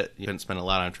budget, you couldn't spend a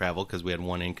lot on travel because we had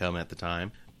one income at the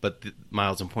time. But the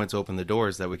Miles and Points opened the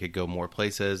doors that we could go more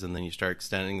places, and then you start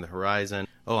extending the horizon.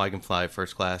 Oh, I can fly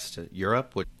first class to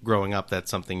Europe. Which, growing up, that's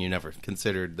something you never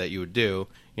considered that you would do.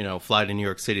 Fly to New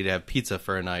York City to have pizza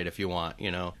for a night if you want.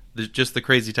 Just the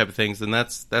crazy type of things, and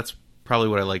that's probably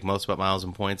what I like most about Miles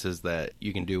and Points is that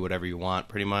you can do whatever you want,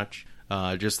 pretty much.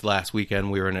 Just last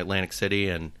weekend, we were in Atlantic City,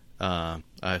 and I'm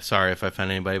sorry if I offend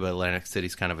anybody, but Atlantic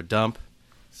City's kind of a dump.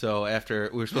 So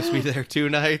we were supposed to be there 2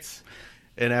 nights,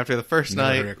 and after the first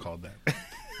night, heard it called that.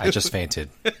 I just fainted.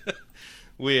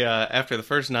 We after the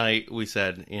first night, we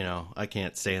said, I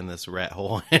can't stay in this rat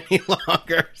hole any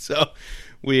longer. So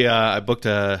I booked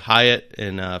a Hyatt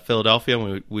in Philadelphia,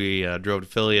 and we drove to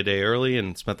Philly a day early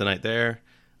and spent the night there,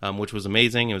 which was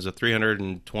amazing. It was a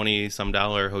 $320-some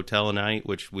hotel a night,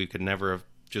 which we could never have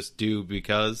just do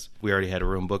because we already had a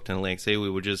room booked in Atlantic City. We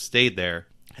would just stayed there.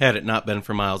 Had it not been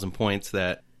for Miles and Points,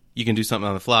 that you can do something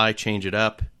on the fly, change it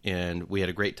up, and we had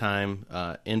a great time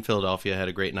in Philadelphia. Had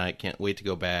a great night. Can't wait to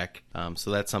go back.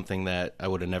 So that's something that I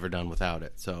would have never done without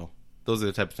it. So those are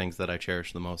the type of things that I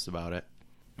cherish the most about it.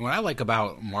 And what I like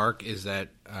about Mark is that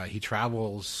he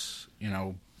travels,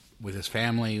 with his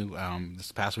family.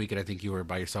 This past weekend, I think you were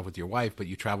by yourself with your wife, but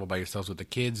you travel by yourselves with the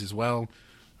kids as well.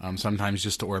 Sometimes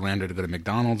just to Orlando to go to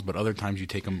McDonald's, but other times you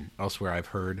take them elsewhere. I've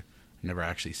heard, never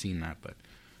actually seen that, but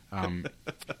and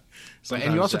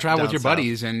you also travel with your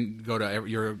buddies and go to.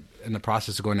 You're in the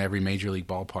process of going to every major league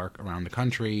ballpark around the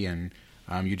country, and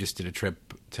you just did a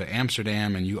trip to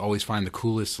Amsterdam, and you always find the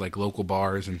coolest like local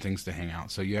bars and things to hang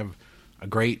out. So you have a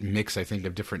great mix, I think,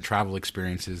 of different travel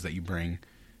experiences that you bring,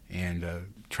 and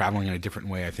traveling in a different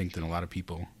way, I think, than a lot of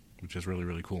people, which is really,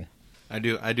 really cool. I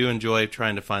do enjoy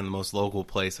trying to find the most local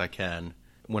place I can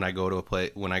when I go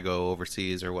to when I go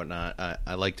overseas or whatnot.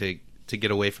 I like to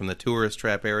get away from the tourist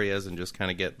trap areas and just kind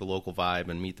of get the local vibe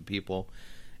and meet the people.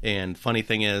 And funny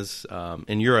thing is,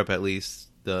 in Europe at least,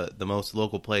 the most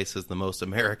local place is the most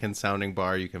American sounding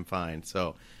bar you can find.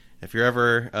 So if you're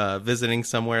ever visiting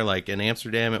somewhere like in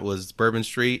Amsterdam, it was Bourbon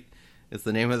Street. It's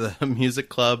the name of the music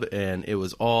club, and it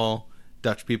was all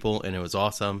Dutch people, and it was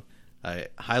awesome. I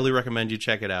highly recommend you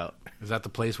check it out. Is that the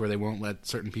place where they won't let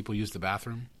certain people use the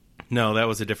bathroom? No, that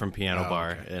was a different piano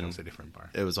bar. Okay. And that was a different bar.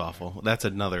 It was awful. That's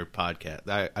another podcast.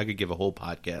 I could give a whole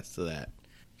podcast to that.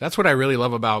 That's what I really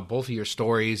love about both of your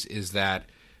stories is that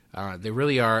they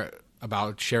really are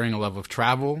about sharing a love of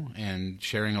travel and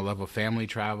sharing a love of family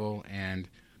travel and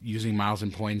using Miles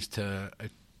and Points to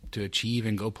achieve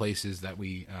and go places that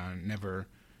we never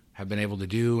have been able to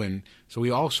do. And so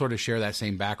we all sort of share that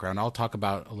same background. I'll talk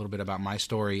about a little bit about my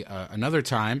story another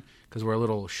time because we're a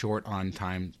little short on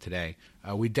time today.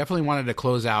 We definitely wanted to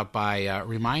close out by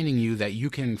reminding you that you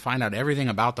can find out everything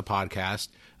about the podcast,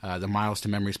 the Miles to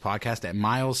Memories podcast, at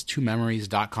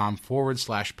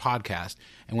miles2memories.com/podcast.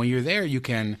 And when you're there, you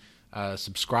can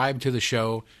subscribe to the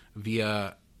show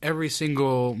via every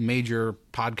single major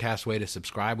podcast way to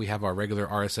subscribe. We have our regular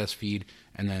RSS feed,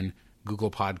 and then Google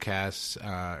Podcasts,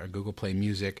 or Google Play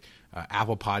Music,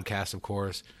 Apple Podcasts, of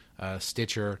course,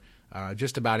 Stitcher,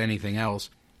 just about anything else.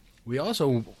 We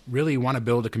also really want to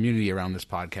build a community around this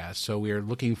podcast, so we are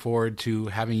looking forward to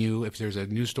having you. If there's a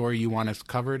news story you want us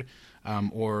covered,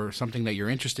 or something that you're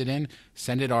interested in,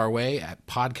 send it our way at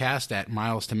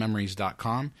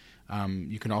podcast@milestomemories.com.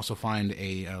 You can also find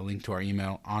a link to our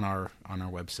email on our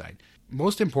website.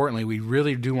 Most importantly, we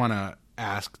really do want to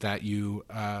ask that you,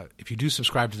 if you do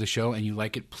subscribe to the show and you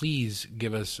like it, please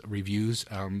give us reviews.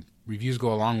 Reviews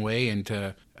go a long way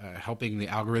into helping the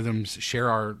algorithms share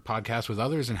our podcast with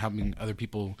others and helping other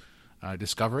people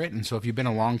discover it. And so if you've been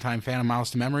a longtime fan of Miles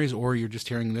to Memories, or you're just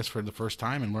hearing this for the first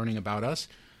time and learning about us,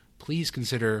 please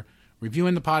consider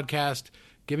reviewing the podcast,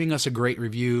 giving us a great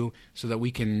review so that we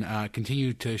can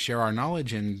continue to share our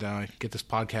knowledge and get this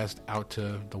podcast out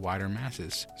to the wider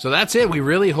masses. So that's it. We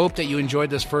really hope that you enjoyed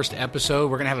this first episode.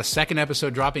 We're going to have a second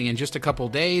episode dropping in just a couple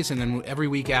days, and then every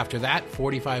week after that,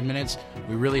 45 minutes.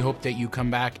 We really hope that you come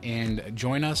back and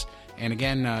join us. And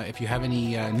again, if you have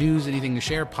any news, anything to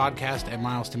share,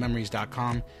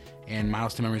 podcast@milestomemories.com and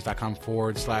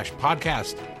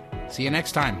milestomemories.com/podcast. See you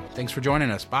next time. Thanks for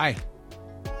joining us. Bye.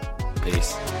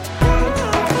 Peace.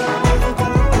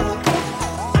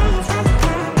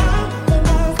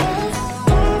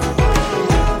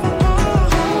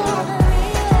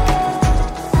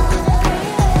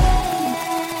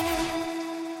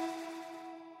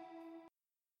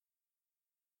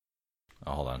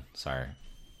 Oh, hold on. Sorry.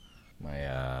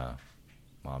 My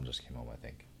mom just came home, I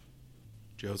think.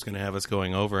 Joe's going to have us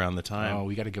going over on the time. Oh,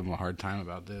 we got to give him a hard time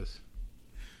about this.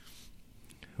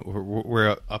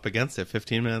 We're up against it.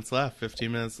 15 minutes left.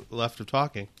 15 minutes left of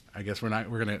talking. I guess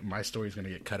my story's going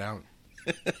to get cut out.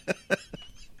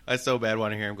 I so bad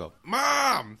want to hear him go,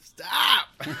 Mom, stop.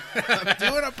 I'm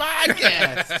doing a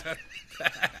podcast.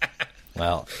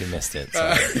 Well, you missed it.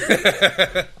 So.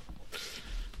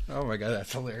 Oh my God,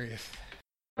 that's hilarious.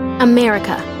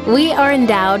 America, we are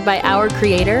endowed by our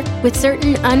Creator with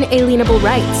certain unalienable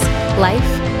rights: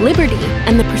 life, liberty,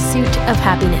 and the pursuit of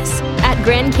happiness. At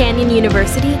Grand Canyon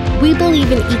University, we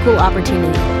believe in equal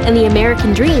opportunity, and the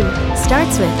American dream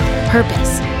starts with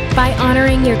purpose. By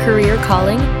honoring your career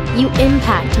calling, you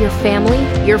impact your family,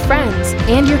 your friends,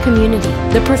 and your community.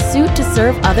 The pursuit to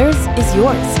serve others is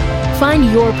yours.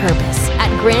 Find your purpose at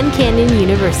Grand Canyon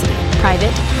University.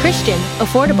 Private, Christian,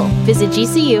 affordable. Visit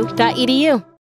gcu.edu.